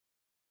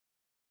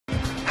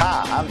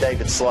Hi, I'm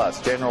David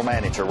Sluss, General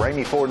Manager,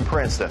 Ramey Ford in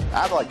Princeton.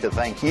 I'd like to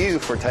thank you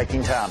for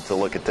taking time to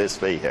look at this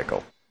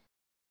vehicle.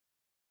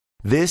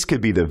 This could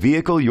be the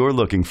vehicle you're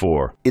looking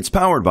for. It's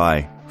powered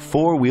by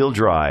 4-wheel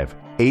drive,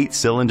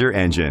 8-cylinder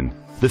engine.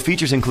 The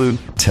features include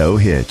tow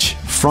hitch,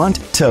 front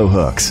tow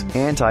hooks,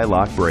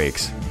 anti-lock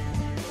brakes.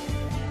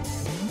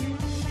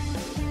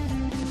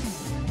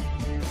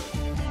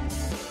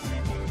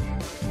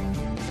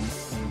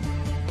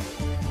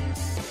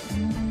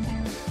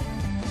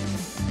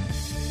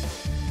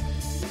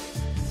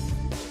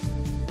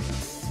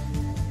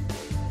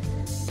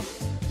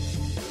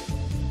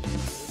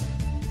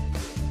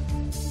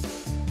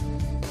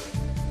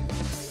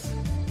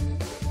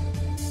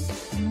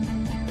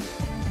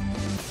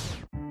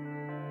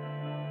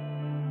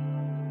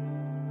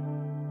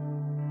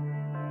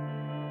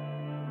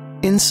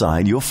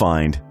 Inside you'll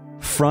find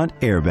front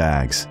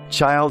airbags,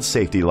 child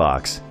safety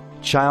locks,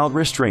 child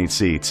restraint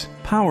seats,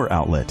 power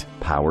outlet,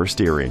 power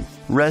steering.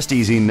 Rest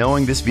easy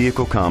knowing this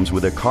vehicle comes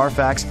with a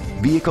Carfax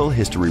Vehicle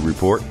History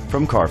Report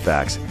from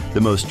Carfax,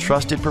 the most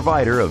trusted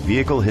provider of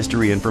vehicle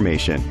history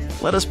information.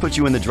 Let us put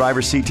you in the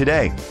driver's seat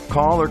today.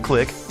 Call or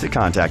click to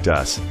contact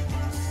us.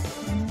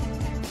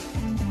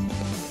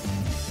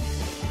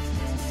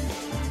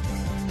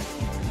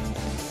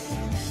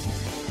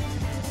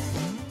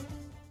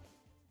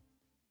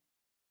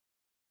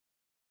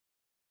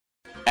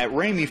 At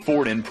Ramey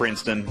Ford in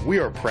Princeton, we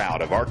are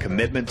proud of our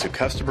commitment to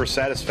customer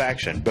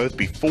satisfaction both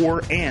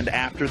before and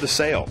after the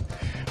sale.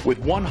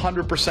 With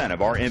 100%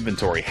 of our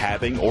inventory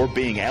having or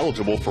being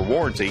eligible for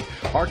warranty,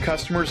 our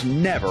customers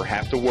never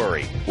have to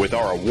worry. With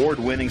our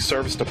award-winning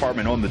service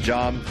department on the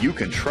job, you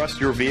can trust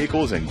your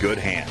vehicle is in good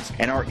hands.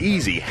 And our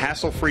easy,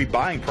 hassle-free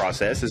buying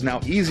process is now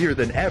easier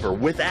than ever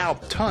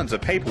without tons of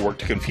paperwork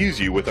to confuse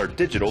you with our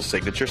digital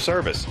signature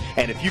service.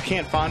 And if you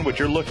can't find what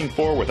you're looking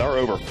for with our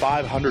over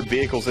 500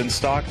 vehicles in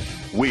stock,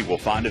 we will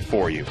find it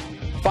for you.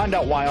 Find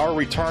out why our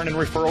return and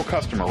referral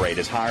customer rate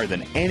is higher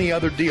than any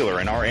other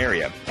dealer in our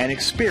area and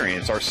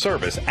experience our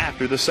service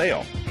after the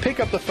sale. Pick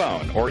up the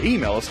phone or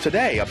email us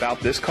today about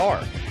this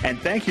car. And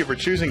thank you for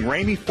choosing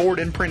Ramey Ford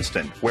in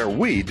Princeton, where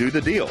we do the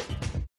deal.